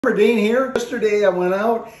Dean here. Yesterday I went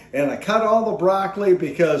out and I cut all the broccoli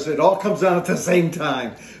because it all comes out at the same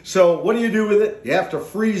time. So what do you do with it? You have to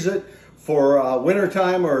freeze it for winter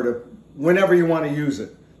time or to whenever you want to use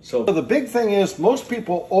it. So the big thing is most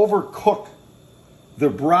people overcook the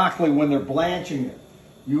broccoli when they're blanching it.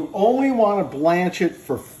 You only want to blanch it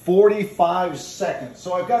for 45 seconds.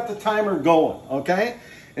 So I've got the timer going, okay?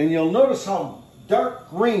 And you'll notice how dark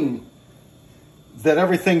green that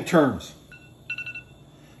everything turns.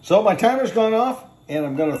 So my timer's gone off and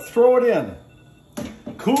I'm gonna throw it in.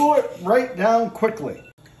 Cool it right down quickly.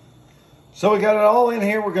 So we got it all in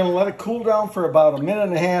here. We're gonna let it cool down for about a minute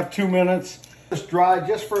and a half, 2 minutes. Just dry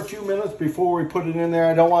just for a few minutes before we put it in there.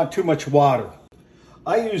 I don't want too much water.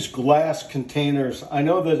 I use glass containers. I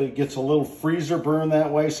know that it gets a little freezer burn that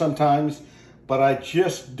way sometimes, but I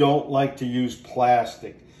just don't like to use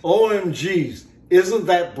plastic. OMGs, isn't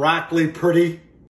that broccoli pretty?